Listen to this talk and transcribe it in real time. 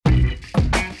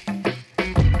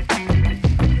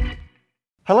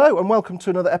Hello and welcome to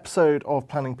another episode of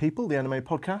Planning People, the NMA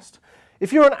podcast.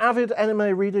 If you're an avid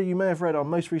NMA reader, you may have read our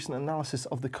most recent analysis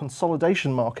of the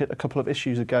consolidation market a couple of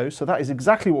issues ago, so that is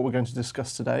exactly what we're going to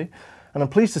discuss today. And I'm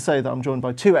pleased to say that I'm joined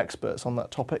by two experts on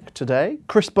that topic today.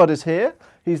 Chris Budd is here.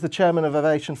 He's the chairman of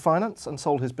Ovation Finance and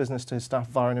sold his business to his staff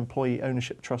via an employee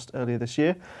ownership trust earlier this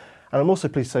year. And I'm also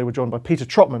pleased to say we're joined by Peter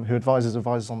Trotman, who advises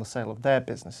advisors on the sale of their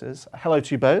businesses. Hello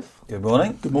to you both. Good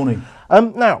morning. Good morning.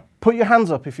 Now, put your hands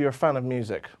up if you're a fan of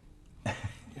music.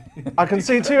 I can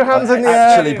see two hands in the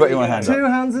air. Actually putting my hand up. Two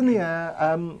hands in the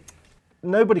air.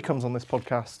 Nobody comes on this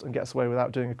podcast and gets away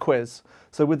without doing a quiz.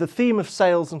 So with the theme of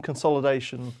sales and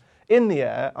consolidation in the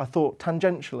air, I thought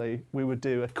tangentially we would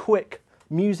do a quick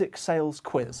music sales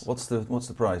quiz. What's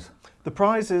the prize? The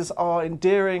prize is our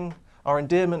endearment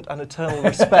and eternal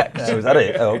respect. Oh, is that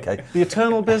it? Oh, okay. The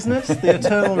eternal business, the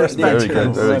eternal respect. Very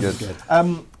good, very good.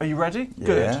 Are you ready? Yeah.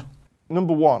 Good.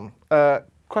 Number one,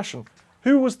 question.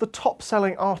 Who was the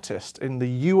top-selling artist in the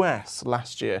US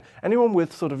last year? Anyone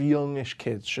with sort of youngish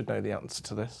kids should know the answer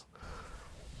to this.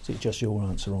 Is it just your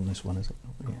answer on this one, is it?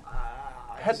 Yeah.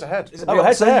 Head to head. Oh,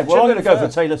 head to head. Well, I'm going to go for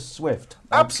Taylor Swift.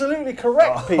 Absolutely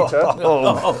correct, Peter.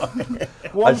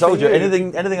 I told you,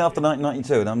 anything after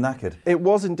 1992 and I'm knackered. It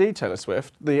was indeed Taylor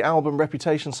Swift. The album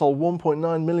Reputation sold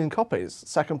 1.9 million copies.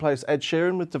 Second place, Ed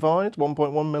Sheeran with Divide,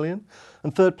 1.1 million.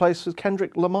 And third place was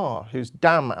Kendrick Lamar, whose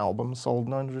Damn album sold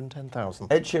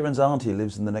 910,000. Ed Sheeran's auntie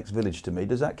lives in the next village to me.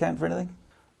 Does that count for anything?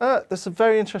 That's a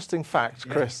very interesting fact,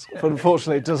 Chris, but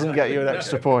unfortunately it doesn't get you an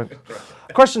extra point.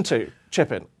 Question two,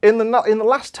 chip in. In the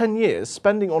last 10 years,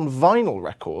 spending on vinyl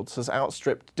records has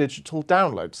outstripped digital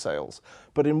download sales.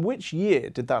 But in which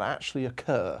year did that actually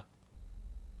occur?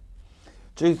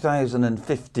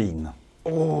 2015.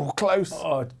 Oh, close.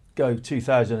 I'd go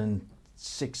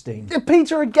 2016.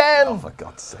 Peter again! Oh, for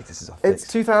God's sake, this is a It's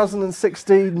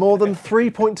 2016. More than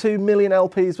 3.2 million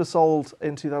LPs were sold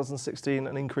in 2016,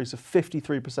 an increase of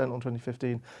 53% on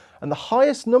 2015. And the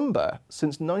highest number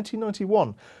since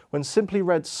 1991, when Simply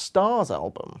Red's Stars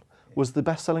album was the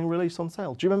best-selling release on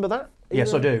sale. Do you remember that?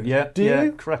 Yes, I do. Yeah. Do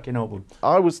you? Cracking album.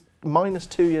 I was minus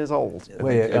 2 years old in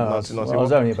I 1991.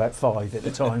 was only about 5 at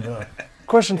the time.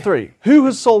 Question three. Who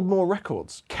has sold more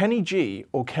records, Kenny G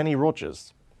or Kenny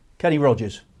Rogers? Kenny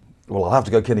Rogers. Well, I'll have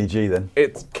to go Kenny G then.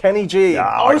 It's Kenny G.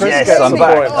 Oh, Chris yes, gets I'm the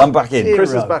back. point. I'm back in.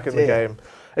 Chris is back in the game.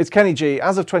 It's Kenny G.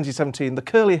 As of 2017, the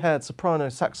curly-haired soprano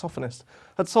saxophonist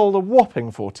had sold a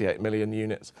whopping 48 million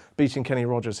units, beating Kenny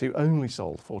Rogers, who only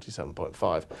sold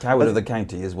 47.5. Coward of the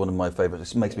County is one of my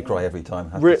favourites. It makes me cry every time.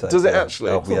 Does it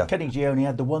actually? Oh, yeah. Kenny G only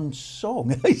had the one song.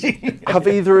 Have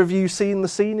either of you seen the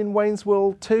scene in Wayne's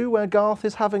World 2 where Garth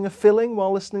is having a filling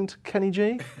while listening to Kenny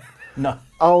G? No.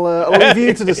 I'll leave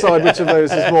you to decide which of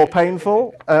those is more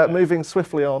painful. Moving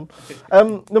swiftly on.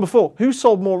 Number four, who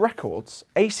sold more records,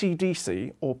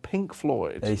 AC/DC or Pink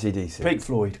Floyd? AC/DC. Pink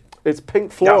Floyd. It's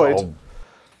Pink Floyd. Oh.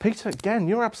 Peter, again,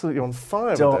 you're absolutely on fire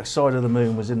with Dark this. Side of the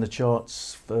Moon was in the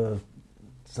charts for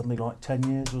something like 10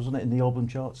 years, wasn't it? In the album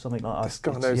charts, something like that. This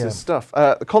guy knows his stuff.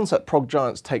 The concept prog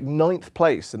giants take 9th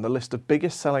place in the list of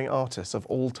biggest selling artists of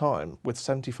all time with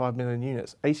 75 million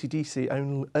units. AC/DC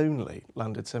only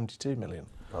landed 72 million.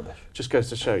 Rubbish. Just goes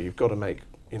to show you've got to make,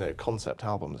 concept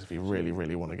albums if you really,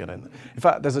 really want to get in. In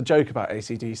fact, there's a joke about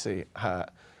AC/DC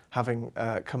having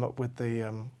come up with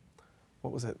the,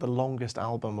 the longest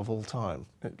album of all time.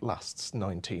 It lasts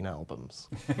 19 albums.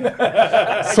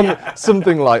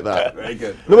 Something like that. Very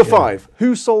good. Number five,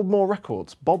 who sold more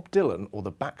records, Bob Dylan or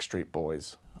the Backstreet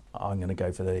Boys? I'm going to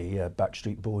go for the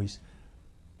Backstreet Boys.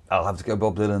 I'll have to go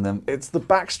Bob Dylan then. It's the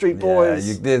Backstreet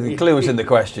Boys. The clue was in the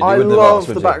question. I wouldn't love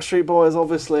have the asked, Backstreet Boys,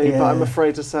 obviously, but I'm Yeah.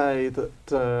 afraid to say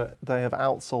that they have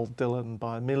outsold Dylan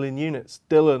by 1 million units.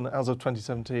 Dylan, as of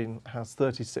 2017, has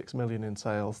 36 million in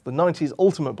sales. The 90s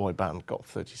Ultimate Boy Band got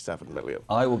 37 million.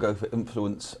 I will go for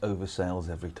influence over sales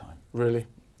every time. Really?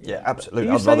 Yeah, absolutely.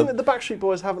 Are you saying that the Backstreet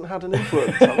Boys haven't had an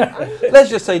influence? Let's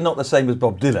just say not the same as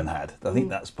Bob Dylan had. I think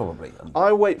that's probably...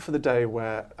 I wait for the day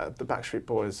where the Backstreet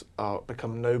Boys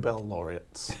become Nobel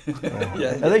laureates.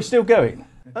 Yeah. Are they still going?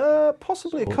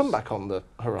 Possibly a comeback on the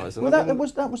horizon. Well,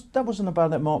 that wasn't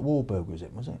about that Mark Wahlberg, was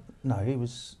it? No, he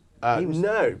was.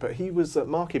 No, but he was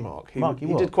Marky Mark. He Marky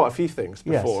did what? quite a few things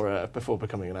Yes. before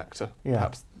becoming an actor. Yeah.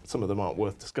 Perhaps some of them aren't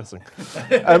worth discussing.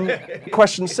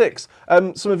 Question 6.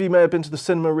 Some of you may have been to the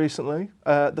cinema recently.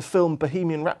 The film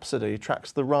Bohemian Rhapsody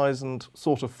tracks the rise and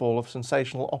sort of fall of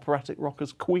sensational operatic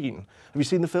rockers Queen. Have you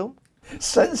seen the film?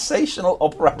 Sensational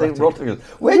operatic rockers.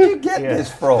 Where do you get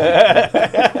this from?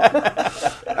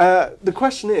 The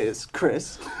question is,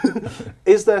 Chris,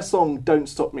 is their song Don't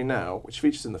Stop Me Now, which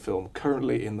features in the film,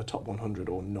 currently in the top 100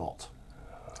 or not?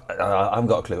 I haven't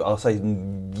got a clue. I'll say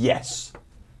yes.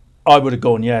 I would have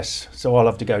gone yes, so I'll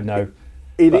have to go no.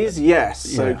 It is yes,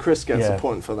 so yeah, Chris gets yeah. a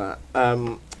point for that.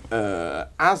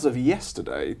 As of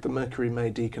yesterday, the Mercury, May,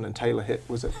 Deacon and Taylor hit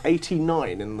was at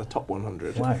 89 in the top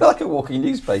 100. Wow. Like a walking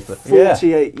newspaper. 40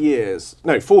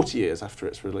 years after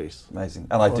its release. Amazing.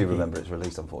 And I do remember its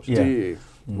release, unfortunately. Yeah. Do you?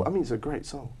 Well, I mean, it's a great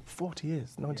song. 40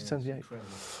 years, 1978.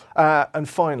 And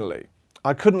finally,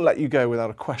 I couldn't let you go without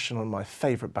a question on my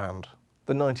favourite band,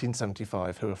 the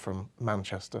 1975, who are from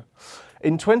Manchester.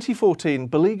 In 2014,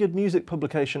 beleaguered music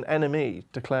publication NME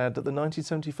declared that the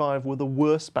 1975 were the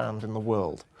worst band in the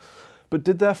world. But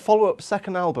did their follow-up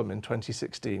second album in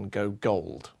 2016 go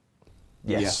gold?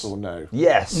 Yes. Yes or no?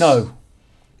 Yes. No.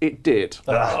 It did.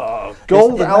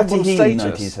 Gold album Matty Healy,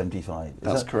 status. 1975.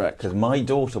 That's correct. Because my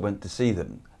daughter went to see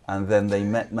them, and then they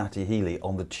met Matty Healy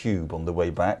on the tube on the way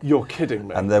back. You're kidding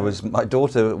me. And there was my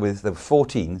daughter with the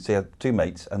 14, so she had two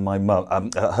mates, and my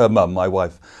mum, her mum, my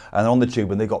wife, and on the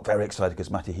tube, and they got very excited because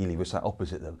Matty Healy was sat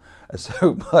opposite them. And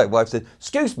so my wife said,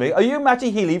 "Excuse me, are you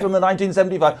Matty Healy from the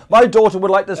 1975? My daughter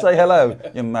would like to say hello."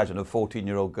 You imagine a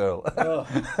 14-year-old girl. Oh.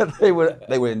 they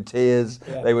were in tears.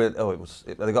 Yeah. They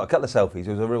got a couple of selfies.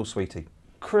 It was a real sweetie.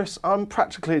 Chris, I'm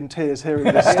practically in tears hearing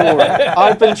this story.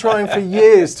 I've been trying for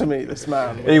years to meet this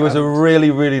man. He was a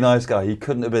really, really nice guy. He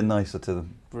couldn't have been nicer to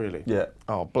them. Really? Yeah.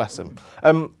 Oh, bless him.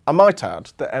 I might add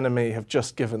that NME have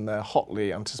just given their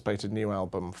hotly anticipated new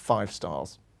album 5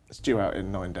 stars. It's due out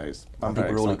in 9 days. I think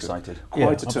we're all excited.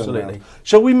 Quite a absolutely. turnaround.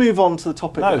 Shall we move on to the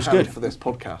topic No, at it's hand good. for this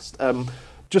podcast?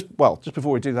 Just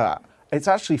before we do that, it's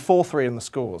actually 4-3 in the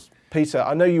scores. Peter,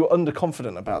 I know you were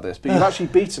underconfident about this, but you've actually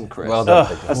beaten Chris, Well done,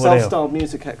 a Peter. self-styled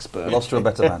music expert. Lost to a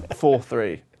better man.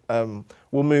 4-3.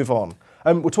 We'll move on.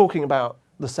 We're talking about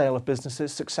the sale of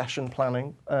businesses, succession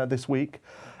planning this week.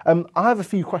 I have a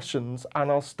few questions,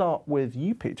 and I'll start with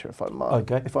you, Peter, if I may.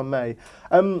 Okay. If I may.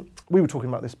 We were talking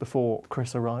about this before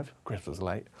Chris arrived. Chris was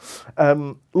late.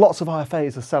 Lots of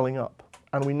IFAs are selling up,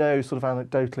 and we know sort of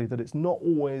anecdotally that it's not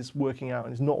always working out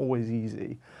and it's not always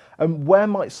easy. Where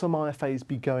might some IFAs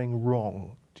be going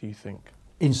wrong, do you think?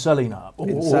 In selling up? Or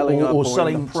selling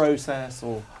in the process?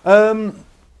 Or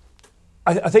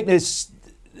I think there's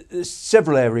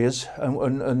several areas,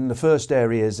 and the first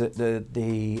area is that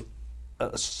the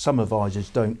some advisors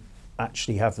don't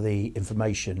actually have the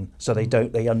information, so they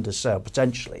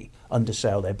potentially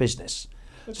undersell their business.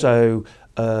 Okay. So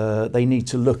they need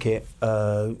to look at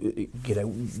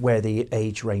where the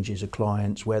age ranges of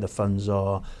clients, where the funds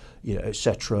are,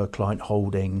 etc., client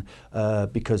holding,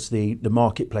 because the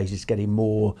marketplace is getting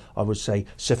more, I would say,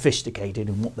 sophisticated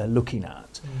in what they're looking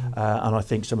at. And I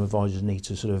think some advisors need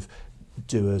to sort of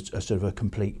do a sort of a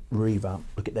complete revamp,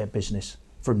 look at their business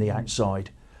from the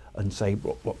outside and say,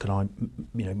 what can I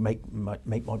make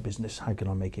my business, how can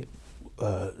I make it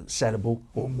sellable,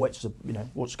 or what's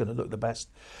going to look the best.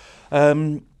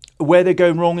 Where they're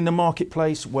going wrong in the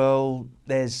marketplace, well,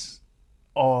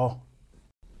 are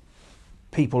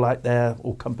people out there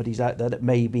or companies out there that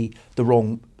may be the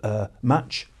wrong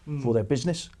match for their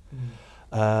business.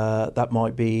 That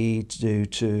might be due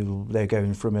to they're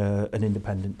going from an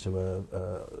independent to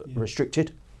a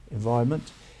restricted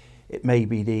environment. It may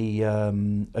be the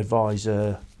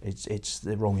advisor, it's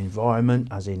the wrong environment,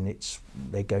 as in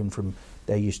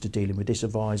they're used to dealing with this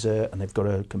advisor and they've got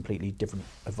a completely different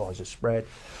advisor spread.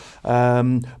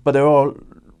 But there are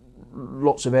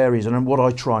lots of areas, and what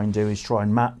I try and do is try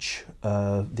and match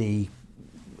the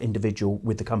individual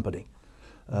with the company.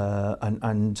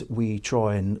 And we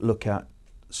try and look at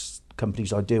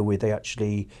companies I deal with, they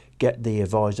actually get the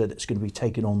advisor that's going to be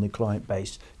taking on the client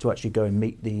base to actually go and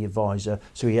meet the advisor,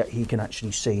 so he can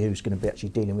actually see who's going to be actually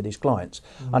dealing with his clients.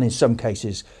 And in some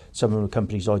cases, some of the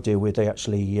companies I deal with, they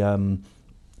actually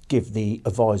give the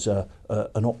advisor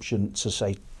an option to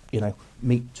say,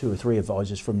 meet 2 or 3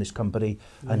 advisors from this company,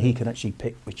 and he can actually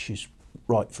pick which is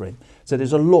right for him. So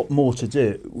there's a lot more to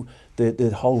do. The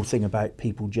whole thing about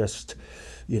people just,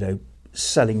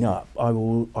 selling up, I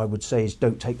would say, is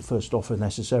don't take the first offer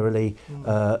necessarily.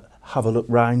 Have a look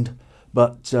round.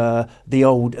 But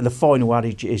the final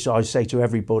adage is, I say to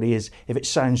everybody, is if it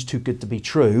sounds too good to be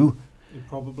true,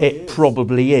 it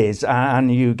probably is.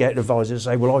 And you get advisors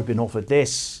say, well, I've been offered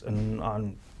this, and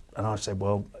I say,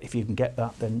 well, if you can get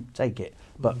that, then take it.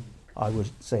 But I would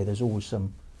say there's always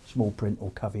some small print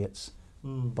or caveats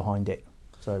behind it.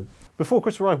 So before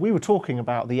Chris arrived, we were talking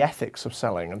about the ethics of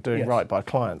selling and doing right by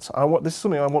clients. This is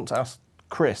something I want to ask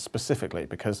Chris specifically,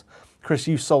 because Chris,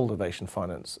 you sold Ovation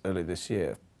Finance earlier this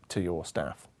year to your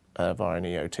staff via an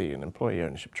EOT, an employee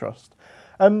ownership trust.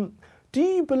 Do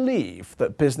you believe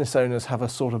that business owners have a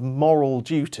sort of moral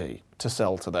duty to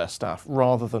sell to their staff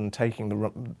rather than taking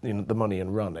the money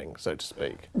and running, so to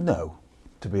speak? No.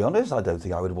 To be honest, I don't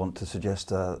think I would want to suggest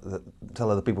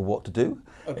tell other people what to do.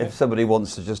 Okay. If somebody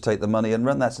wants to just take the money and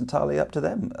run, that's entirely up to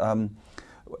them.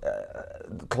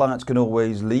 Clients can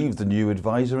always leave the new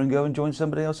advisor and go and join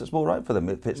somebody else that's more right for them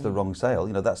if it's the wrong sale.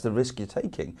 That's the risk you're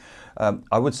taking.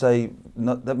 I would say,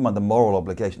 never mind the moral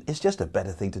obligation, it's just a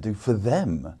better thing to do for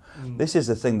them. This is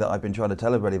the thing that I've been trying to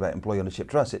tell everybody about employee ownership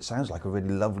trust. It sounds like a really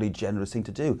lovely, generous thing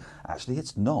to do. Actually,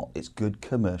 it's not. It's good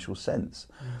commercial sense.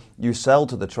 You sell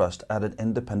to the trust at an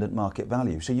independent market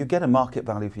value. So you get a market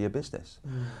value for your business.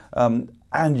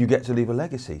 And you get to leave a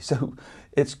legacy. So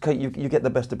you get the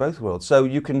best of both worlds. So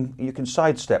you can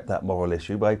sidestep that moral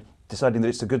issue by deciding that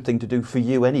it's a good thing to do for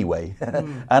you anyway,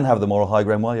 and have the moral high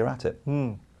ground while you're at it.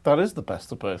 That is the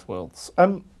best of both worlds.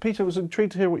 Peter, I was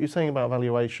intrigued to hear what you're saying about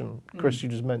valuation. Chris, you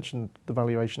just mentioned the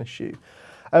valuation issue.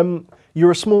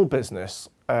 You're a small business.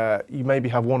 You maybe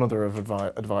have one other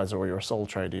advisor, or you're a sole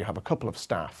trader. You have a couple of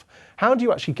staff. How do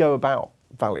you actually go about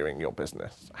valuing your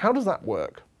business? How does that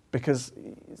work? Because,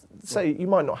 say, you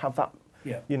might not have that.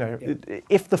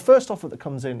 If the first offer that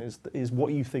comes in is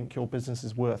what you think your business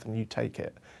is worth, and you take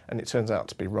it, and it turns out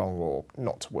to be wrong or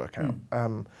not to work out,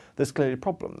 there's clearly a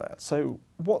problem there. So,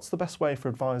 what's the best way for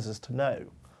advisors to know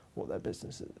what their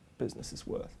business is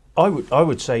worth? I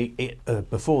would say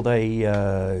before they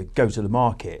go to the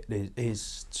market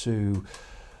is to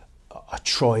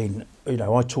try and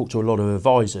I talk to a lot of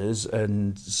advisors,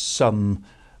 and some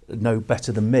know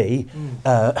better than me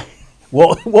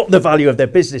what the value of their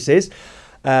business is.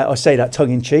 I say that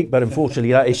tongue in cheek, but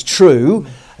unfortunately that is true.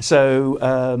 So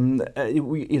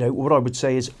what I would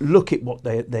say is look at what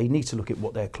they need to look at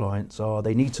what their clients are.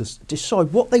 They need to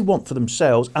decide what they want for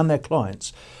themselves and their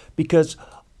clients, because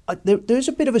there's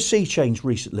a bit of a sea change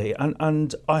recently,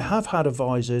 and I have had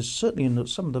advisors, certainly in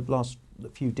some of the last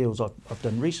few deals I've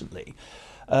done recently,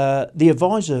 the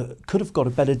advisor could have got a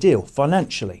better deal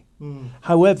financially.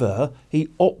 However, he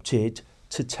opted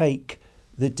to take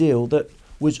the deal that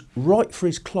was right for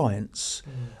his clients,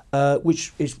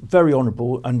 which is very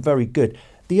honourable and very good.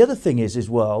 The other thing is as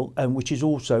well, and which is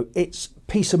also, it's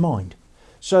peace of mind.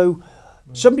 So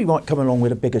somebody might come along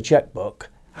with a bigger checkbook.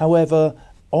 However,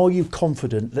 are you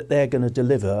confident that they're going to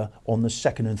deliver on the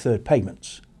second and third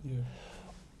payments?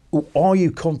 Or are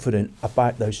you confident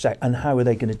about those and how are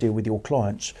they going to deal with your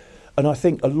clients? And I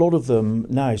think a lot of them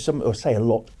now, some of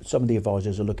the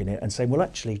advisors are looking at it and saying, well,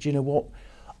 actually, do you know what?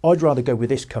 I'd rather go with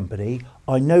this company.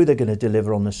 I know they're going to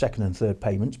deliver on the second and third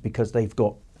payments because they've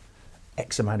got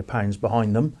X amount of pounds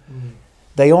behind them.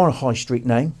 They are a high street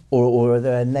name, or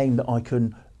they're a name that I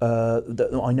can,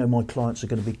 that I know my clients are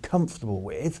going to be comfortable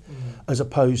with, as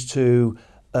opposed to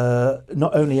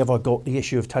not only have I got the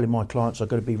issue of telling my clients I'm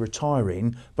going to be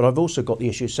retiring, but I've also got the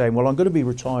issue of saying, well, I'm going to be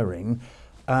retiring,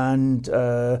 and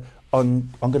I'm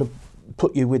going to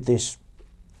put you with this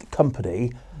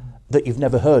company that you've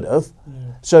never heard of.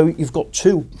 So you've got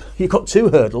two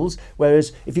hurdles.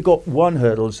 Whereas if you've got one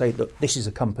hurdle, say, look, this is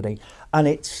a company,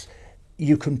 and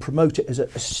you can promote it as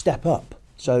a step up.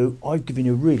 So I've given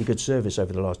you a really good service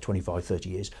over the last 25, 30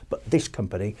 years, but this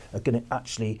company are going to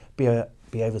actually be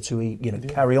able to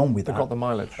carry on with that. They've got the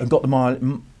mileage. And got the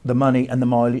money and the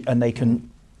mileage, and they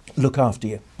can look after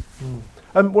you.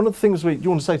 One of the things you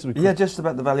want to say to me? Yeah, just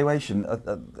about the valuation.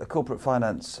 A corporate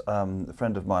finance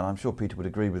friend of mine, I'm sure Peter would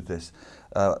agree with this,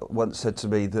 once said to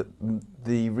me that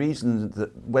the reason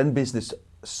that when business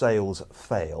sales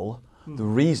fail, the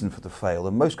reason for the fail,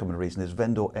 the most common reason, is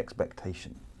vendor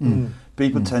expectation.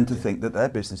 People tend to think that their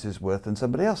business is worth than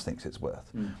somebody else thinks it's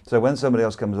worth. So when somebody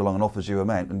else comes along and offers you an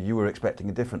amount and you were expecting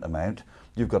a different amount,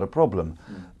 you've got a problem.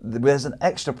 There's an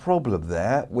extra problem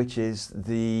there, which is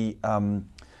the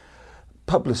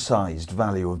publicised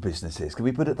value of businesses. Can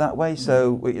we put it that way?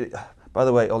 So, by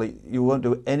the way, Ollie, you won't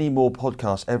do any more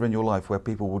podcasts ever in your life where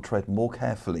people will tread more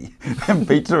carefully than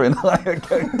Peter and I are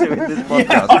going to in this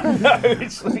podcast.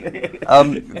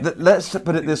 Let's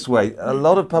put it this way. A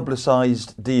lot of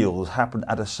publicised deals happen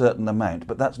at a certain amount,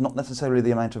 but that's not necessarily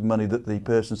the amount of money that the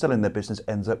person selling their business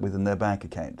ends up with in their bank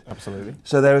account. Absolutely.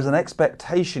 So there is an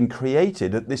expectation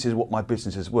created that this is what my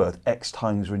business is worth, X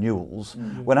times renewals,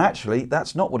 when actually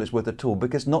that's not what it's worth at all,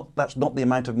 because that's not the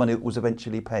amount of money that was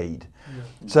eventually paid.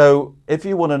 So if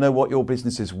you want to know what your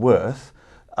business is worth,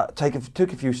 take a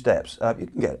few steps. You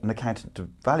can get an accountant to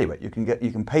value it. You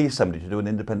can pay somebody to do an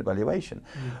independent valuation.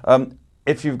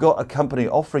 If you've got a company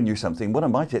offering you something, one of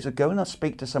my tips is go and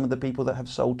speak to some of the people that have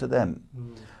sold to them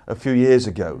a few years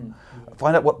ago.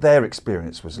 Find out what their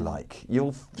experience was like.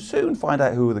 You'll soon find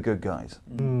out who are the good guys.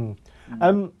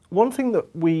 One thing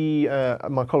that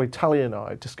my colleague Talia and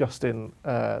I discussed in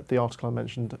the article I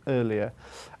mentioned earlier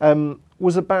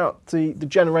was about the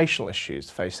generational issues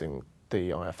facing the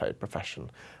IFA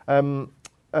profession. One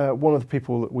of the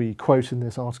people that we quote in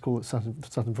this article that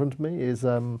sat in front of me is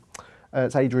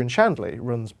it's Adrian Shandley, who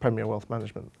runs Premier Wealth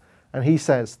Management. And he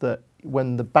says that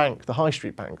when the high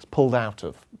street banks pulled out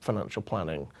of financial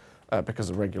planning because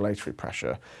of regulatory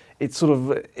pressure,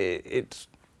 it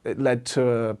led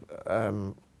to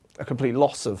a complete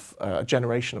loss of a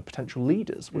generation of potential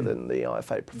leaders within the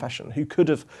IFA profession who could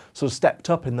have sort of stepped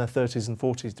up in their 30s and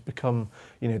 40s to become,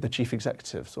 the chief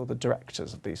executives or the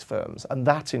directors of these firms, and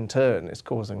that in turn is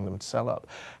causing them to sell up.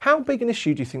 How big an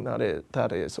issue do you think that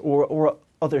is, or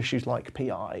other issues like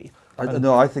PI?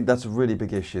 I think that's a really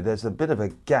big issue. There's a bit of a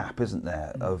gap, isn't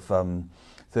there, of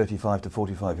 35 to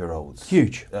 45-year-olds.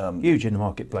 Huge in the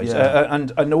marketplace,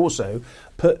 and also,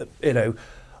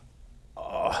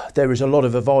 there is a lot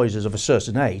of advisors of a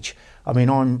certain age. I mean,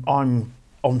 I'm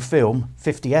on film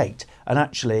 58, and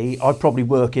actually I probably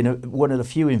work in one of the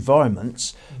few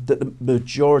environments that the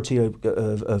majority of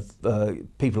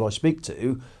people I speak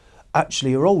to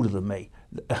actually are older than me,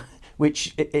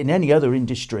 which in any other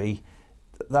industry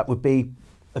that would be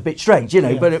a bit strange,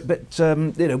 But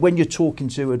when you're talking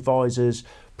to advisors,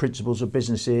 principals of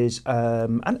businesses,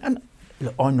 and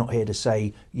look, I'm not here to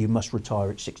say you must retire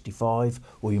at 65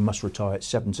 or you must retire at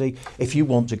 70. If you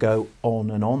want to go on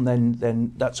and on,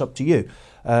 then that's up to you.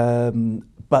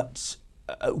 But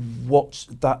what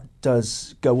that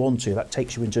does go on to, that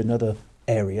takes you into another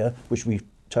area, which we've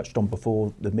touched on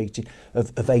before the meeting,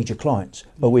 of age of clients.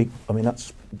 But we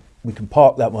can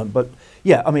park that one. But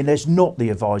yeah, I mean, there's not the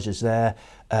advisors there.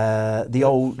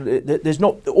 There's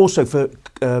not also for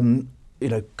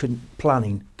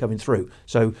planning coming through.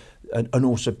 So. And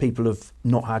also people have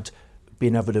not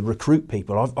been able to recruit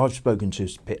people. I've spoken to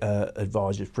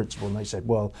advisors, principal, and they said,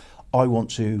 well, I want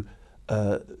to,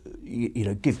 not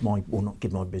give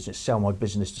my business, sell my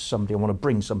business to somebody. I want to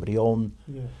bring somebody on.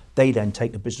 Yeah. They then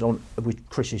take the business on,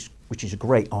 which is a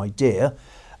great idea.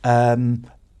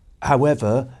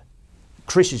 However,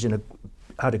 Chris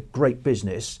had a great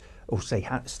business, or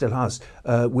still has,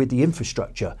 with the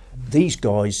infrastructure. These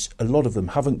guys, a lot of them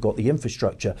haven't got the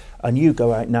infrastructure, and you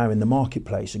go out now in the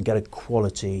marketplace and get a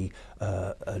quality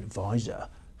advisor,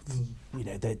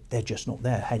 they're just not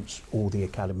there. Hence all the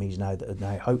academies now that are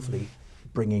now hopefully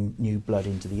bringing new blood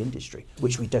into the industry,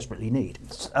 which we desperately need.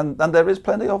 And there is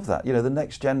plenty of that. The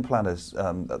next gen planners,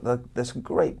 there's some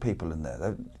great people in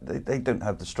there. They don't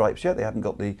have the stripes yet. They haven't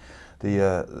got the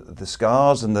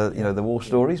scars and the war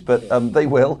stories, but they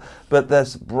will. But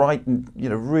there's bright and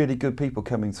really good people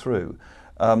coming through.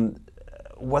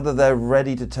 Whether they're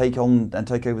ready to take on and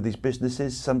take over these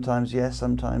businesses, sometimes yes,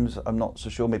 sometimes I'm not so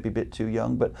sure. Maybe a bit too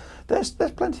young, but there's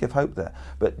plenty of hope there.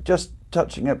 But just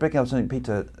picking up something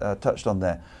Peter touched on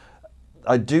there,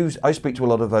 I speak to a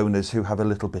lot of owners who have a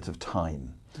little bit of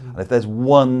time, and if there's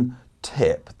one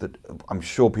tip that I'm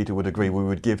sure Peter would agree we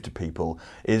would give to people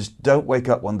is don't wake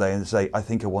up one day and say, I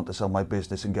think I want to sell my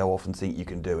business, and go off and think you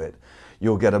can do it.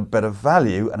 You'll get a better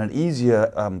value and an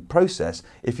easier process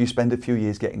if you spend a few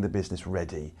years getting the business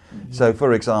ready. Mm-hmm. So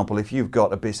for example, if you've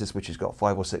got a business which has got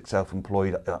 5 or 6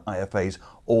 self-employed IFAs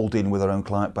all dealing with their own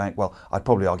client bank, well, I'd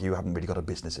probably argue you haven't really got a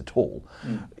business at all.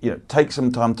 Take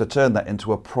some time to turn that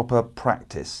into a proper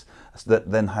practice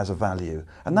that then has a value,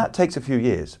 and that takes a few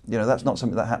years. That's not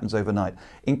something that happens overnight.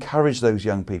 Encourage those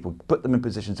young people, put them in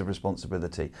positions of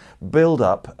responsibility, build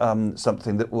up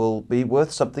something that will be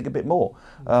worth something a bit more.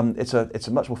 It's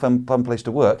a much more fun place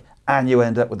to work, and you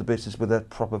end up with a business with a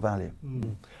proper value.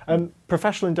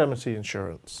 Professional indemnity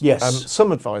insurance. Yes.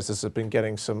 Some advisors have been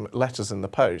getting some letters in the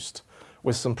post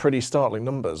with some pretty startling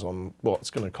numbers on what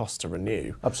it's going to cost to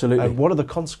renew. Absolutely. What are the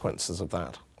consequences of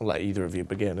that? I'll let either of you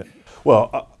begin.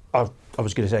 Well, I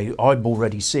was going to say I'm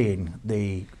already seeing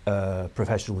the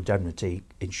professional indemnity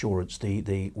insurance,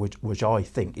 which I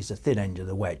think is the thin end of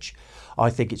the wedge. I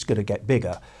think it's going to get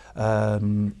bigger.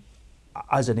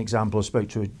 As an example, I spoke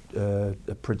to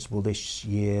a principal this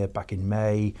year back in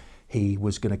May. He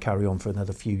was going to carry on for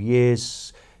another few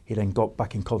years. He then got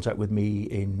back in contact with me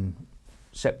in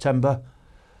September.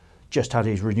 Just had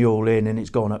his renewal in, and it's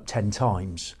gone up 10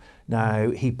 times.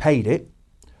 Now he paid it.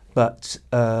 But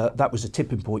that was a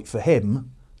tipping point for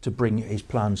him to bring his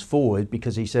plans forward,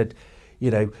 because he said,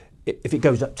 if it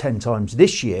goes up 10 times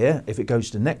this year, if it goes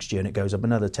to next year and it goes up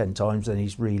another 10 times, then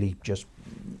he's really just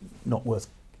not worth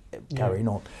carrying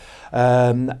on.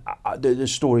 The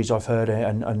stories I've heard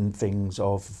and things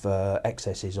of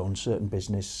excesses on certain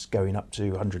business going up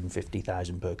to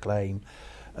 150,000 per claim.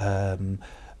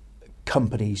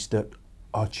 Companies that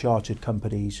are chartered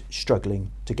companies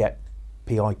struggling to get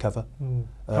PI cover.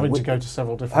 Having to go to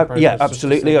several different processes. Yeah,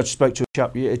 absolutely. I spoke to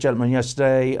a gentleman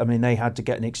yesterday. I mean, they had to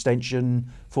get an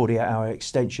extension, 48-hour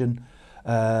extension,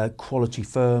 quality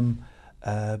firm,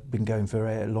 been going for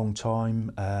a long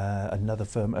time, another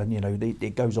firm, and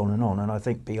it goes on. And I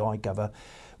think PI cover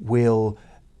will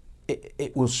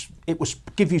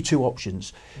give you two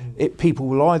options. People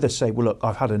will either say, well, look,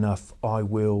 I've had enough, I'm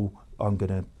going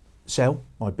to sell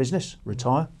my business,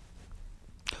 retire,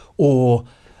 or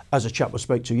as a chap I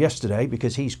spoke to yesterday,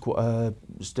 because he's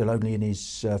still only in his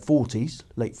 40s,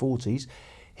 late 40s,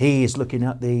 he is looking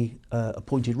at the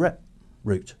appointed rep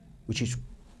route, which is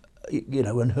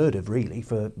unheard of really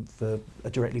for a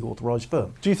directly authorised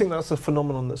firm. Do you think that's a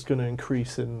phenomenon that's going to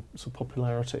increase in sort of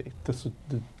popularity?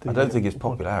 I don't think it's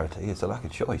popularity, it's a lack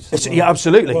of choice. Absolutely.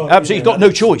 Absolutely. You've got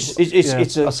no choice.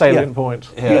 It's a salient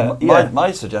point.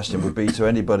 My suggestion would be to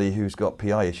anybody who's got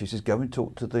PI issues is go and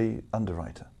talk to the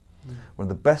underwriter. One of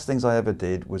the best things I ever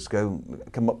did was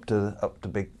come up to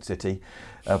big city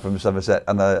from Somerset,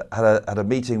 and I had a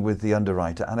meeting with the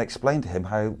underwriter and explained to him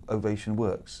how Ovation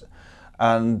works.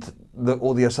 And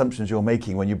all the assumptions you're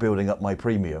making when you're building up my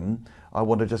premium, I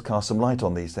want to just cast some light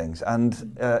on these things.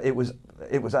 And it was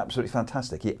absolutely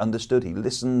fantastic. He understood, he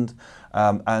listened,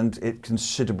 and it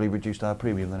considerably reduced our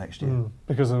premium the next year.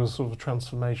 Because there was sort of a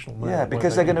transformational moment. Yeah,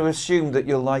 because they're going to assume that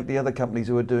you're like the other companies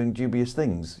who are doing dubious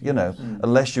things,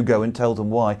 unless you go and tell them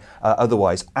why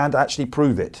otherwise, and actually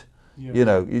prove it.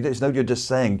 Yeah. It's no you're just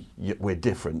saying we're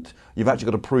different. You've actually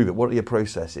got to prove it. What are your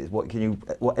processes?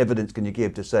 What evidence can you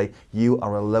give to say you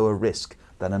are a lower risk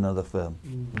than another firm?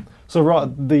 So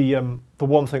the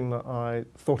one thing that I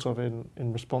thought of in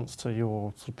response to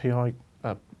your sort of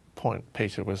PI point,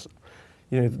 Peter, was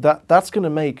that's going to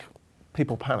make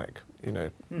people panic.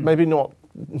 Maybe not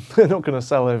they're not going to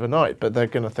sell overnight, but they're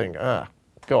going to think,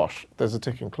 gosh, there's a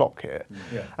ticking clock here.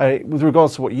 With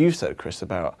regards to what you said, Chris,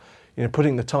 about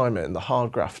putting the time in, the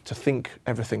hard graft to think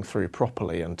everything through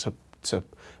properly and to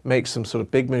make some sort of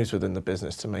big moves within the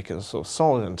business to make it a sort of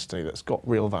solid entity that's got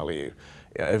real value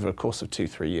over a course of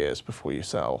 2-3 years before you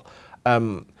sell.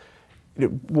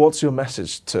 What's your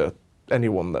message to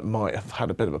anyone that might have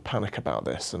had a bit of a panic about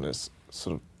this and is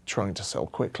sort of trying to sell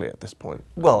quickly at this point?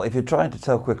 Well, if you're trying to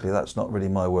sell quickly, that's not really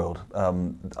my world.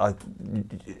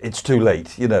 It's too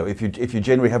late, if you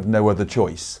generally have no other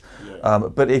choice.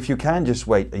 But if you can just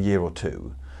wait a year or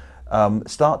two,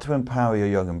 start to empower your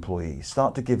young employees,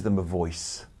 start to give them a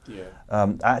voice.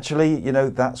 Actually,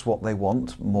 that's what they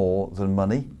want more than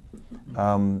money.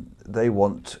 They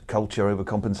want culture over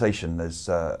compensation,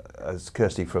 as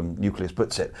Kirsty from Nucleus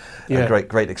puts it. A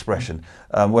great expression.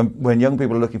 When young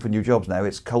people are looking for new jobs now,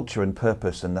 it's culture and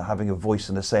purpose and having a voice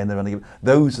and a say in their running.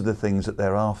 Those are the things that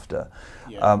they're after.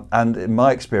 And in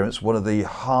my experience, one of the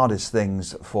hardest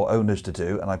things for owners to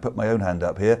do, and I put my own hand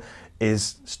up here,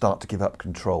 is start to give up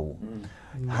control.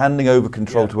 Handing over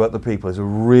control to other people is a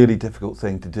really difficult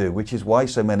thing to do, which is why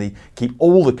so many keep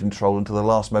all the control until the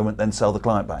last moment, then sell the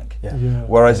client bank.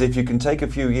 Whereas if you can take a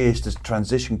few years to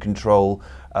transition control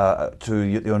to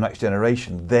your next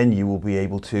generation, then you will be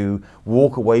able to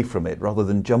walk away from it rather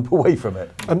than jump away from it.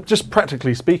 Just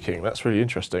practically speaking, that's really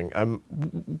interesting.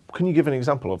 Can you give an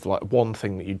example of like one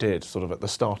thing that you did sort of at the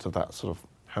start of that sort of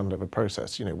handover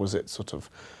process? Was it sort of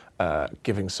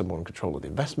giving someone control of the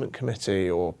investment committee,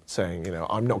 or saying,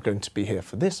 I'm not going to be here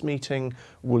for this meeting,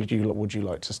 would you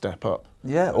like to step up?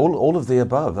 Yeah, all of the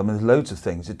above. I mean, there's loads of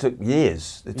things. It took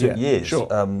years. Sure.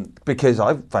 Because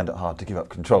I found it hard to give up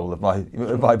control of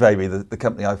my baby, the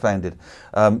company I founded.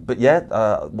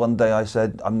 One day I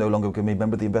said, I'm no longer going to be a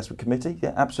member of the investment committee.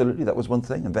 Yeah, absolutely. That was one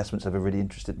thing. Investments ever really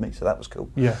interested me, so that was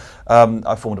cool.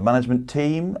 I formed a management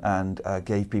team and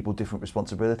gave people different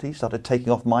responsibilities, started taking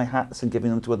off my hats and giving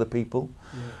them to other people,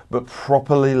 but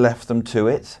properly left them to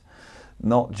it.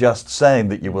 Not just saying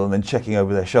that you will and then checking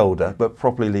over their shoulder, but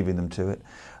properly leaving them to it.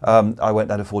 I went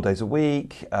down to 4 days a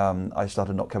week. I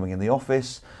started not coming in the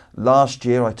office. Last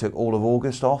year I took all of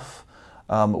August off,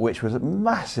 which was a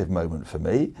massive moment for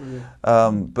me.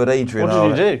 But Adrian...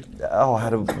 What did you do? I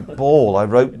had a ball. I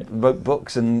wrote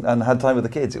books and had time with the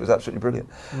kids. It was absolutely brilliant.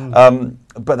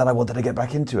 But then I wanted to get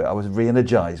back into it. I was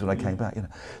re-energized when I came back.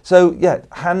 So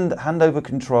hand over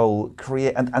control,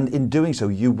 create, and in doing so,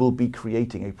 you will be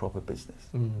creating a proper business.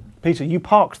 Peter, you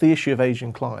parked the issue of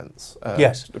aging clients a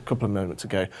couple of moments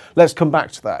ago. Let's come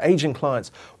back to that. Aging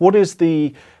clients. What is in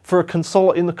the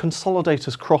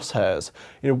consolidators' crosshairs?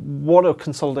 What are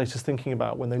consolidators thinking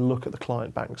about when they look at the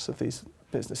client banks of these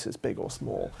businesses, big or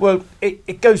small? Well,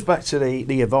 it goes back to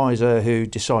the advisor who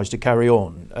decides to carry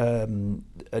on,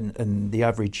 and the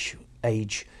average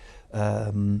age.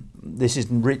 This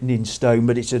isn't written in stone,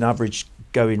 but it's an average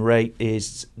going rate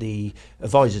is the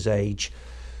advisor's age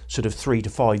sort of 3 to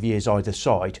 5 years either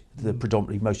side,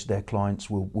 predominantly most of their clients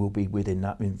will be within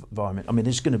that environment. I mean,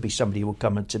 there's going to be somebody who will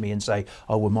come to me and say,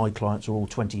 oh, well, my clients are all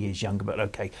 20 years younger, but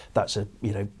okay, that's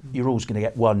you're always going to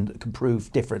get one that can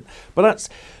prove different. But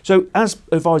so as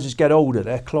advisors get older,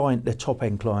 their top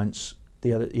end clients,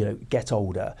 the other, get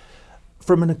older.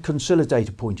 From a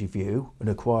consolidator point of view,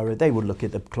 an acquirer, they will look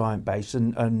at the client base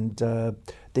and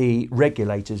the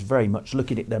regulators very much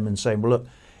looking at them and saying, well, look,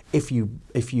 if you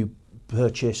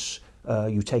purchase,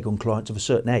 you take on clients of a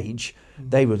certain age,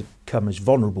 they would come as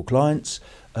vulnerable clients.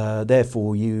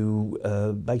 Therefore, you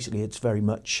basically, it's very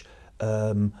much,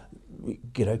 dare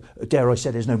I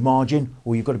say, there's no margin,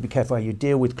 or you've got to be careful how you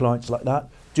deal with clients like that.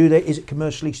 Is it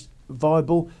commercially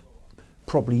viable?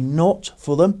 Probably not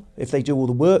for them if they do all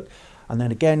the work. And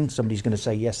then again, somebody's going to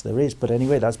say, yes, there is. But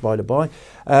anyway, that's by the by.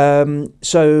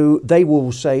 So they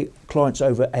will say clients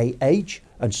over a age,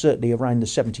 and certainly around the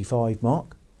 75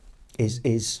 mark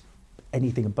is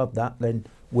anything above that, then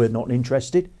we're not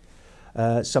interested.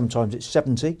 Sometimes it's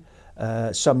 70.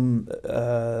 Some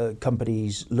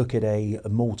companies look at a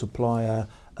multiplier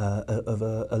of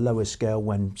a lower scale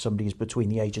when somebody is between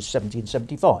the age of 70 and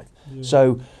 75. Yeah.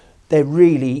 So they're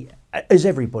really, as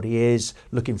everybody is,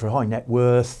 looking for high net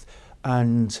worth.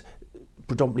 And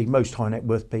predominantly most high net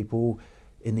worth people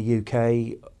in the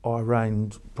UK are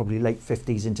around probably late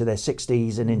 50s into their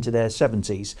 60s and into their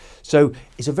 70s. So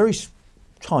it's a very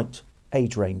tight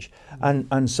age range.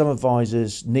 And some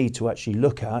advisors need to actually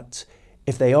look at,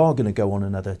 if they are going to go on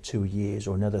another 2 years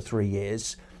or another 3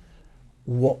 years,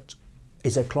 what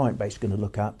is their client base going to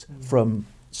look at from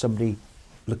somebody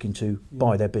looking to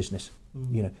buy their business?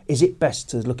 Is it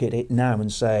best to look at it now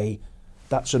and say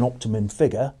that's an optimum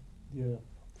figure? Yeah.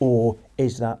 Or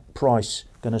is that price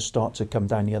going to start to come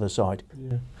down the other side?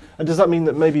 Yeah. And does that mean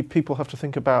that maybe people have to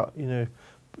think about,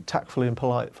 tactfully and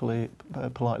politely,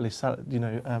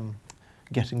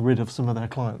 getting rid of some of their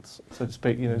clients, so to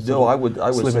speak? No, I would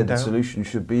say the solution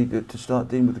should be to start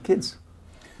dealing with the kids.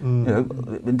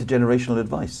 Intergenerational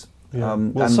advice. Yeah.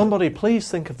 Will somebody please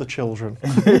think of the children?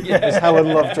 As Helen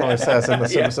Lovejoy says in The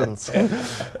Simpsons.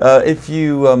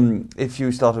 If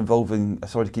you start involving,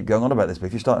 sorry to keep going on about this, but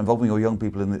if you start involving your young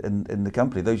people in the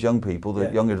company, those young people,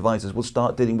 the young advisors, will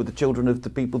start dealing with the children of the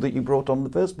people that you brought on in the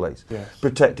first place,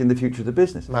 protecting the future of the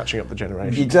business. Matching up the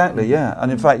generations. Exactly, yeah. And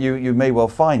in fact, you may well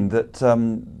find that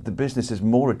the business is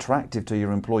more attractive to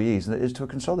your employees than it is to a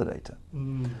consolidator.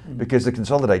 Because the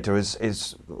consolidator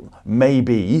is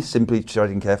maybe, simply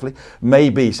treading carefully,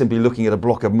 maybe simply looking at a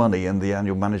block of money and the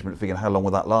annual management fee and how long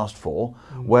will that last for,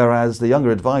 whereas the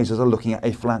younger advisors are looking at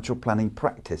a financial planning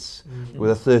practice with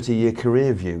a 30-year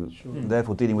career view,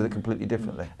 therefore dealing with it completely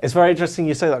differently. It's very interesting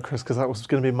you say that, Chris, because that was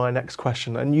going to be my next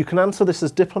question, and you can answer this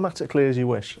as diplomatically as you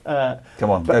wish.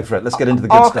 Come on, go for it. Let's get into the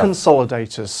good stuff. Are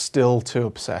consolidators still too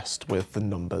obsessed with the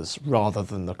numbers rather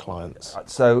than the clients?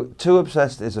 So too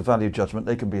obsessed is a value judgment.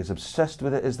 They can be as obsessed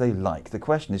with it as they like. The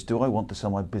question is, do I want to sell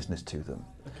my business to them?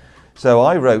 So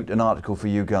I wrote an article for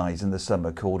you guys in the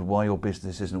summer called Why Your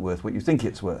Business Isn't Worth What You Think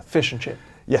It's Worth. Fish and chip.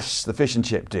 Yes, the fish and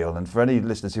chip deal. And for any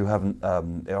listeners who aren't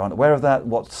aware of that,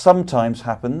 what sometimes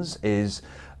happens is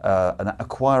an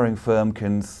acquiring firm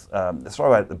can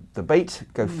throw out the bait,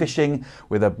 go fishing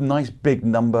with a nice big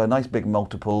number, nice big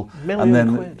multiple, and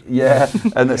then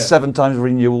and it's 7 times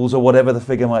renewals or whatever the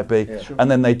figure might be, and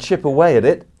then they chip away at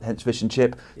it, hence fish and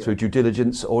chip, through due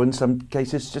diligence, or in some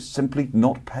cases just simply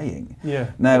not paying.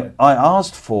 Now, I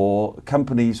asked for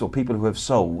companies or people who have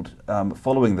sold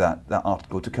following that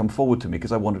article to come forward to me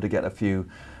because I wanted to get a few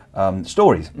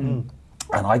stories.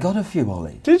 And I got a few,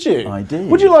 Ollie. Did you? I did.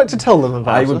 Would you like to tell them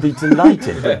about it? I would be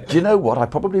delighted. Do you know what? I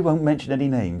probably won't mention any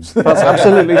names. That's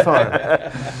absolutely fine.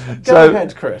 Go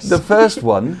ahead, Chris. The first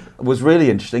one was really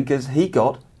interesting because he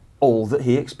got all that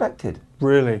he expected.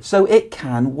 Really? So it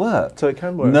can work.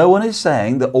 No one is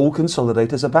saying that all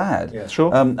consolidators are bad. Yeah.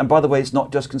 Sure. And by the way, it's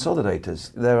not just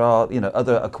consolidators. There are,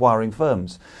 other acquiring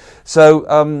firms.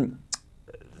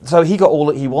 So he got all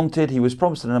that he wanted. He was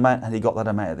promised an amount, and he got that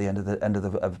amount at the end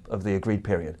of the agreed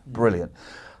period. Brilliant.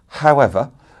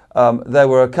 However, there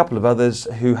were a couple of others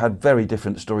who had very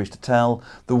different stories to tell.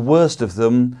 The worst of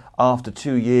them, after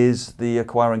 2 years, the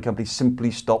acquiring company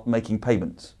simply stopped making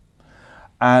payments.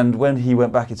 And when he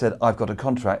went back and said, "I've got a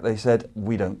contract," they said,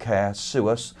 "We don't care. Sue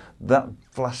us. That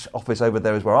flash office over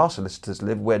there is where our solicitors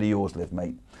live. Where do yours live,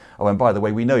 mate? Oh, and by the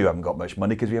way, we know you haven't got much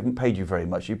money because we haven't paid you very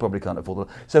much. You probably can't afford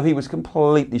it." So he was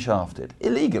completely shafted,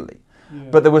 illegally.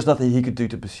 But there was nothing he could do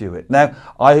to pursue it. Now,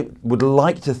 I would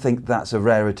like to think that's a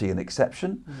rarity and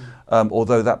exception,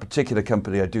 although that particular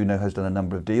company I do know has done a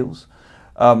number of deals.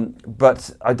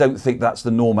 But I don't think that's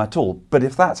the norm at all. But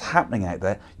if that's happening out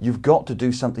there, you've got to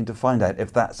do something to find out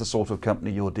if that's the sort of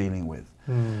company you're dealing with.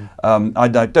 I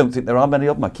don't think there are many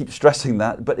of them. I keep stressing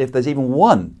that. But if there's even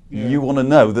one, you want to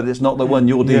know that it's not the one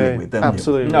you're dealing with. Don't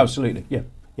Absolutely. you? Absolutely.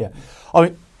 Yeah. I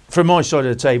mean, from my side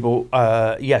of the table,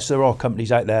 yes, there are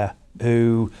companies out there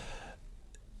who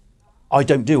I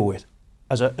don't deal with.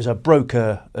 As a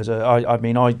broker,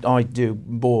 I do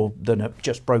more than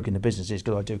just broking the businesses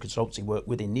because I do consultancy work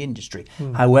within the industry.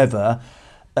 However,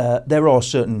 there are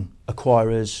certain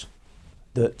acquirers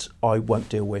that I won't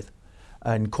deal with,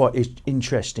 and quite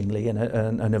interestingly,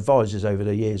 and advisors over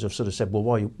the years have sort of said, well,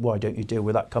 why don't you deal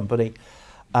with that company?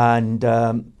 And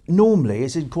normally,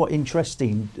 it's a quite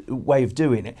interesting way of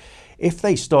doing it. If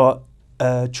they start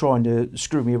trying to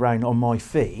screw me around on my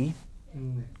fee.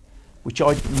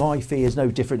 My fee is no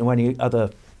different to any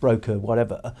other broker,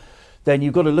 whatever, then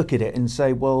you've got to look at it and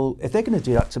say, well, if they're going to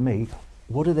do that to me,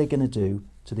 what are they going to do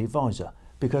to the advisor?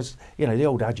 Because, the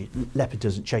old adage, leopard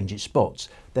doesn't change its spots.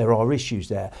 There are issues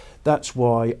there. That's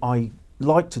why I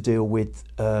like to deal with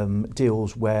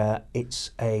deals where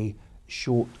it's a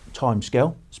short time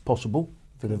scale as possible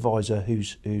for the advisor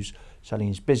who's selling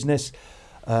his business.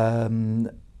 I'm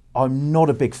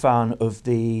not a big fan of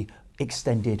the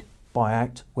extended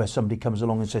buyout where somebody comes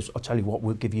along and says, I'll tell you what,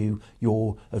 we'll give you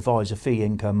your advisor fee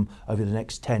income over the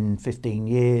next 10, 15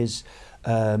 years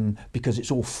because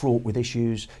it's all fraught with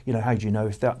issues. How do you know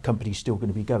if that company's still going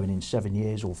to be going in 7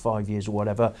 years or 5 years or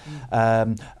whatever?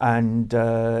 I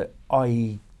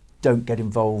don't get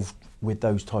involved with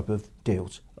those type of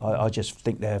deals. I just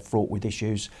think they're fraught with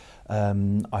issues.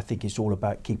 I think it's all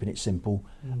about keeping it simple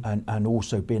and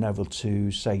also being able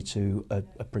to say to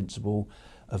a principal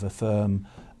of a firm,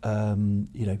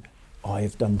 I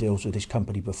have done deals with this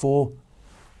company before.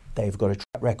 They've got a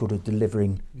track record of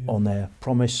delivering on their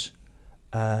promise,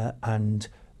 and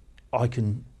I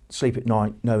can sleep at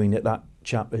night knowing that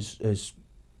chap is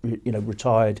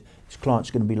retired. His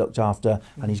client's going to be looked after,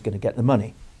 and he's going to get the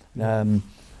money.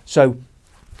 So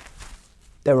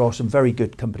there are some very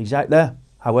good companies out there.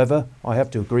 However, I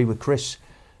have to agree with Chris.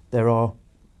 There are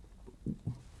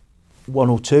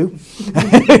one or two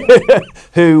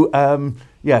who.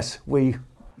 Yes, we.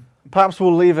 Perhaps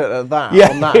we'll leave it at that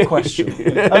on that question.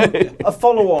 A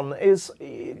follow-on is,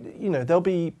 there'll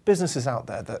be businesses out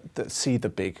there that see the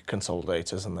big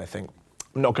consolidators and they think,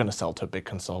 I'm not going to sell to a big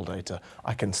consolidator.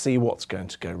 I can see what's going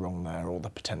to go wrong there, or the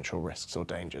potential risks or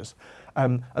dangers.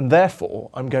 And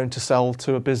therefore, I'm going to sell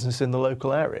to a business in the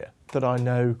local area that I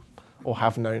know or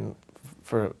have known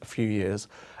for a few years.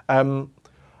 Are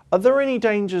there any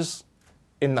dangers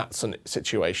in that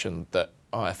situation that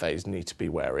IFAs need to be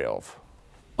wary of?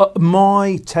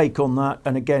 My take on that,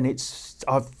 and again,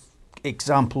 I've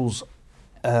examples,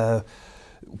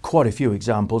 quite a few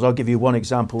examples. I'll give you one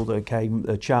example that came.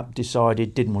 A chap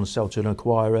didn't want to sell to an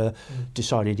acquirer,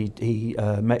 decided he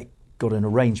got an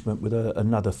arrangement with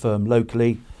another firm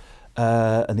locally,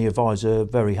 and the advisor,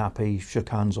 very happy, shook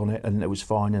hands on it, and it was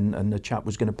fine, and the chap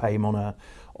was going to pay him on a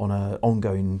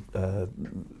ongoing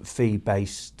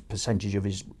fee-based percentage of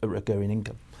his recurring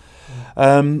income.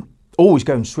 All was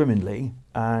going swimmingly,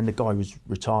 and the guy was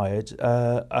retired,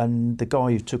 and the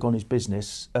guy who took on his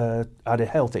business had a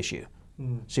health issue,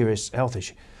 serious health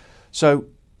issue. So,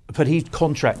 but he'd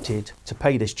contracted to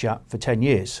pay this chap for 10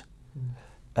 years.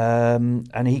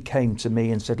 And he came to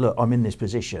me and said, look, I'm in this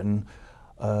position.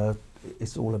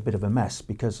 It's all a bit of a mess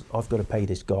because I've got to pay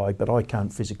this guy, but I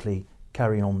can't physically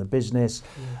carry on the business.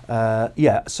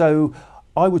 So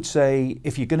I would say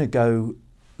if you're going to go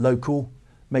local,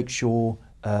 make sure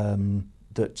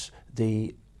that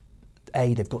they've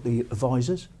got the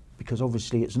advisors, because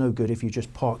obviously it's no good if you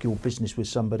just park your business with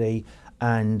somebody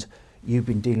and you've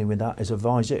been dealing with that as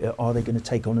advisor. Are they going to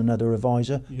take on another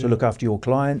advisor to look after your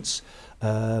clients?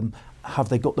 Have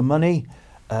they got the money?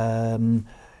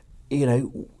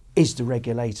 Is the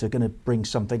regulator going to bring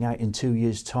something out in 2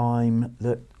 years' time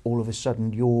that all of a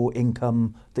sudden your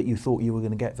income that you thought you were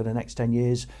going to get for the next 10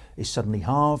 years is suddenly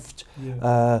halved?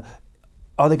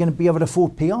 Are they going to be able to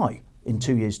afford PI in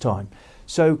 2 years' time?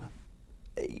 So,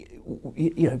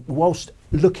 whilst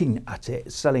looking at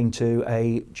it, selling to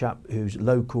a chap who's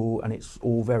local and it's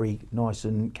all very nice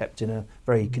and kept in a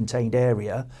very contained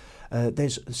area,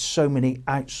 there's so many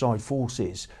outside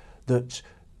forces that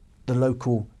the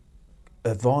local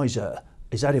advisor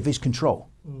is out of his control.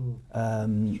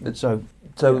 So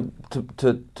to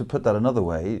put that another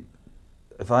way,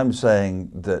 if I'm saying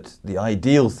that the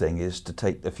ideal thing is to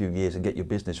take a few years and get your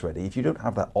business ready, if you don't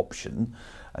have that option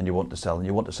and you want to sell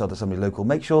to somebody local,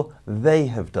 make sure they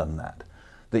have done that.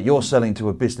 that you're selling to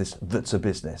a business that's a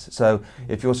business. So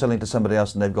if you're selling to somebody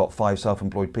else and they've got 5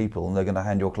 self-employed people and they're going to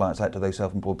hand your clients out to those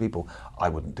self-employed people, I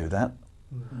wouldn't do that.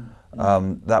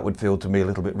 That would feel to me a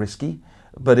little bit risky.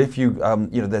 But if you,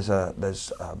 there's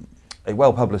a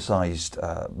well-publicised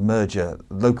merger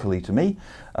locally to me,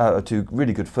 to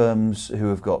really good firms who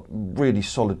have got really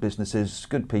solid businesses,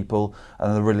 good people,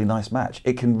 and a really nice match.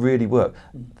 It can really work.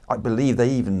 I believe they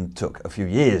even took a few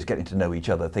years getting to know each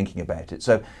other, thinking about it.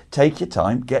 So take your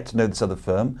time, get to know this other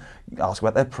firm, ask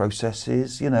about their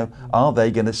processes, are they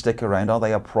going to stick around? Are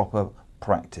they a proper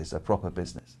practice, a proper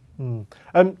business?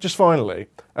 Just finally,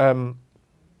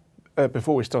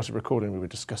 before we started recording, we were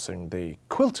discussing the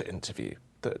Quilter interview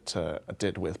that I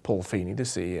did with Paul Feeney, the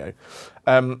CEO.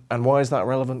 And why is that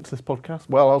relevant to this podcast?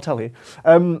 Well, I'll tell you.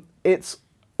 It's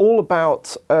all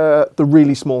about the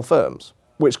really small firms,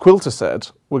 which Quilter said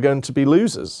were going to be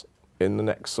losers in the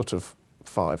next sort of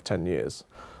 5-10 years.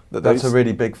 That's a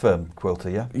really big firm, Quilter,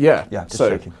 yeah? Yeah. Yeah, just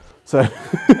checking. So,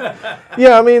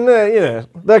 yeah, I mean,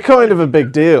 they're kind of a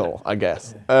big deal, I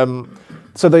guess.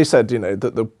 So they said,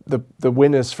 that the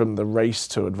winners from the race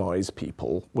to advise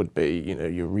people would be,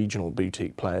 your regional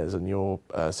boutique players and your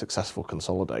successful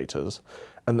consolidators,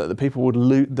 and that the people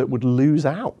that would lose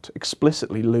out,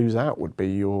 explicitly lose out, would be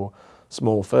your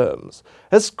small firms.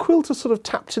 Has Quilter sort of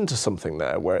tapped into something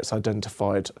there where it's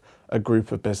identified a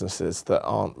group of businesses that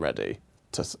aren't ready,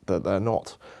 that they're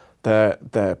not,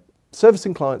 they're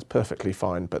servicing clients perfectly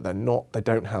fine, but they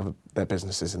don't have their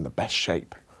businesses in the best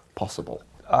shape possible?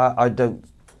 I don't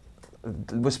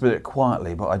whisper it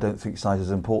quietly, but I don't think size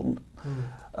is important.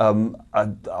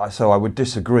 So I would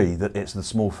disagree that it's the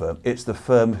small firm. It's the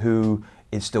firm who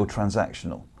is still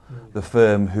transactional, the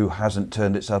firm who hasn't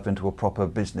turned itself into a proper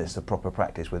business, a proper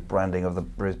practice with branding of the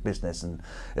business and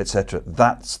etc.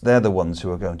 They're the ones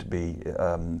who are going to be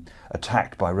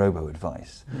attacked by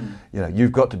robo-advice.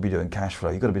 You've got to be doing cash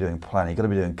flow, you've got to be doing planning, you've got to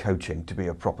be doing coaching to be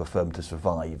a proper firm to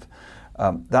survive.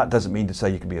 That doesn't mean to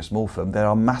say you can be a small firm. There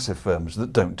are massive firms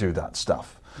that don't do that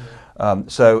stuff.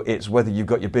 So it's whether you've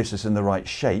got your business in the right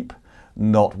shape,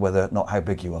 not how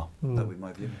big you are. That would be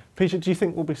my view. Peter, do you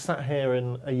think we'll be sat here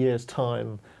in a year's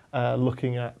time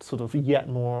looking at sort of yet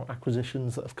more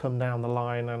acquisitions that have come down the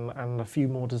line and a few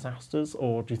more disasters,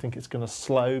 or do you think it's going to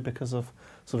slow because of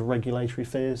sort of regulatory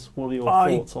fears? What are your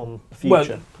thoughts on the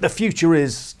future? Well, the future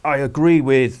is, I agree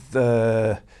with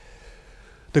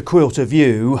the Quilter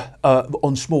view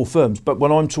on small firms, but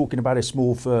when I'm talking about a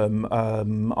small firm,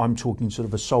 I'm talking sort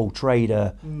of a sole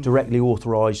trader, directly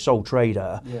authorised sole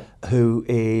trader, who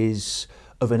is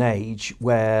of an age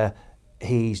where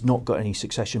he's not got any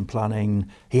succession planning,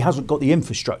 he hasn't got the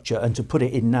infrastructure, and to put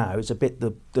it in now, it's a bit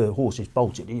the horse is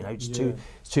bolted, it's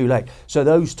too late. So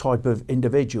those type of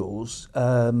individuals,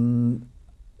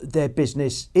 their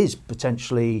business is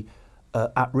potentially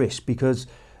at risk because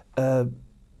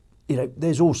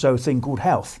there's also a thing called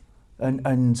health,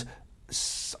 and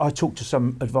I talk to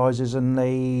some advisors and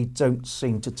they don't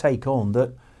seem to take on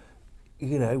that.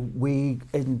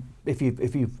 If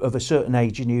you're of a certain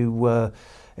age and you were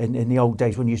in the old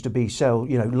days when you used to sell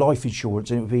life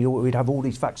insurance, and we'd have all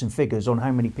these facts and figures on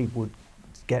how many people would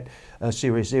get a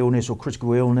serious illness or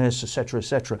critical illness,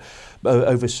 etc.,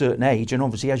 over a certain age, and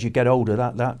obviously as you get older,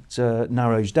 that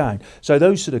narrows down. So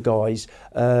those sort of guys,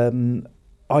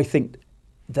 I think.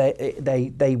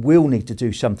 They will need to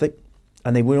do something,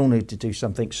 and they will need to do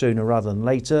something sooner rather than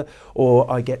later. Or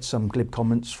I get some glib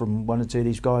comments from one or two of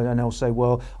these guys, and they'll say,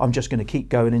 "Well, I'm just going to keep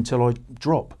going until I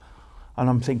drop." And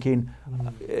I'm thinking,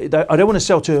 I don't want to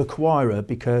sell to an acquirer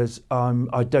because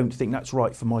I don't think that's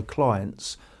right for my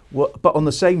clients. But on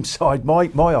the same side, my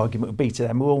argument would be to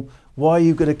them, well, why are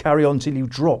you going to carry on till you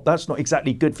drop? That's not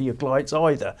exactly good for your clients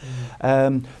either.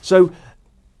 So.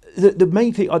 The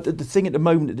main thing, the thing at the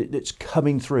moment that's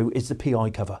coming through is the PI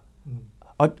cover.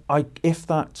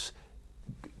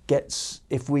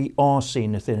 If we are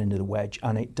seeing the thin end of the wedge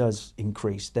and it does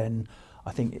increase, then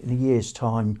I think in a year's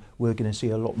time we're going to see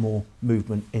a lot more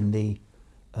movement in the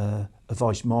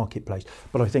advice marketplace.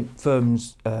 But I think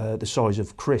firms the size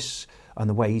of Chris and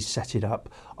the way he's set it up,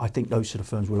 I think those sort of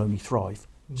firms will only thrive.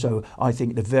 So I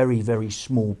think the very, very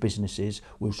small businesses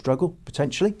will struggle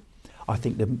potentially. I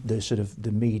think the sort of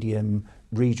the medium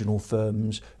regional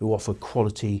firms who offer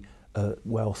quality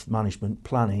wealth management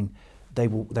planning, they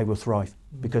will thrive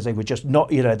because they were just not,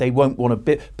 they won't want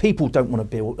to people don't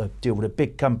want to deal with a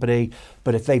big company,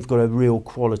 but if they've got a real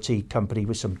quality company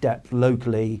with some depth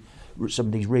locally, some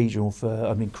of these regional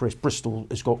firms, Chris Bristol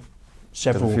has got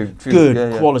several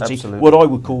good quality, what I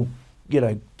would call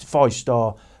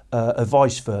 5-star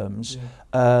advice firms,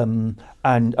 and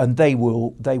they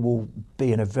will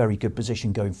be in a very good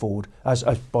position going forward. As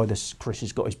by this, Chris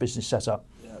has got his business set up.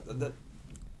 Yeah,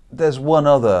 there's one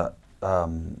other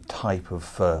type of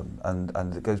firm,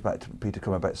 and it goes back to Peter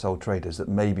coming about sole traders that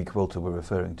maybe Quilter were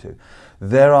referring to.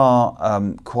 There are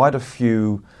quite a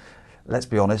few, let's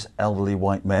be honest, elderly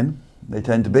white men, they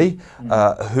tend to be,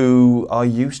 who are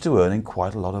used to earning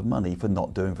quite a lot of money for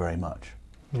not doing very much.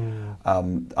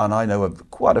 And I know of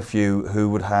quite a few who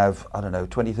would have,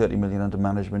 20, 30 million under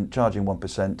management, charging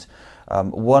 1%.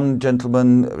 One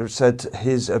gentleman said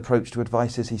his approach to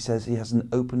advice is, he says he has an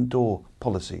open door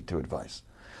policy to advice.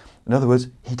 In other words,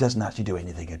 he doesn't actually do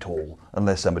anything at all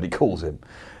unless somebody calls him.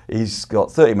 He's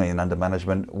got 30 million under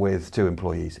management with 2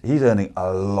 employees. He's earning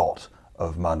a lot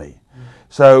of money.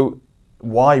 So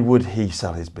why would he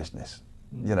sell his business?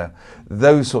 You know,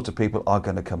 those sorts of people are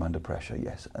going to come under pressure,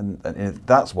 yes. And if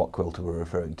that's what Quilter were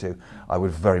referring to, I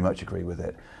would very much agree with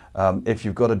it. If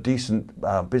you've got a decent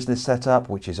business setup,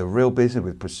 which is a real business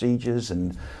with procedures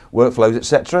and workflows,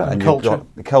 etc., and culture. You've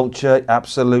got the culture,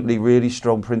 absolutely really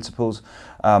strong principles,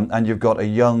 and you've got a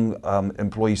young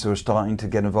employees who are starting to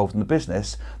get involved in the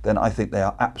business, then I think they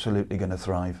are absolutely going to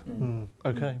thrive.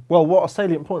 Okay. Well, what a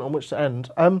salient point on which to end.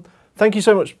 Thank you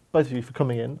so much, both of you, for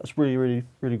coming in. That's really, really,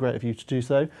 really great of you to do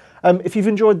so. If you've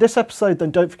enjoyed this episode,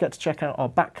 then don't forget to check out our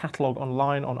back catalogue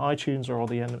online on iTunes or on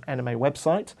the NMA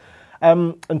website.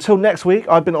 Until next week,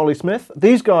 I've been Ollie Smith.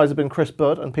 These guys have been Chris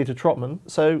Budd and Peter Trotman.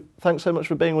 So thanks so much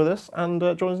for being with us, and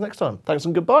join us next time. Thanks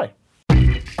and goodbye.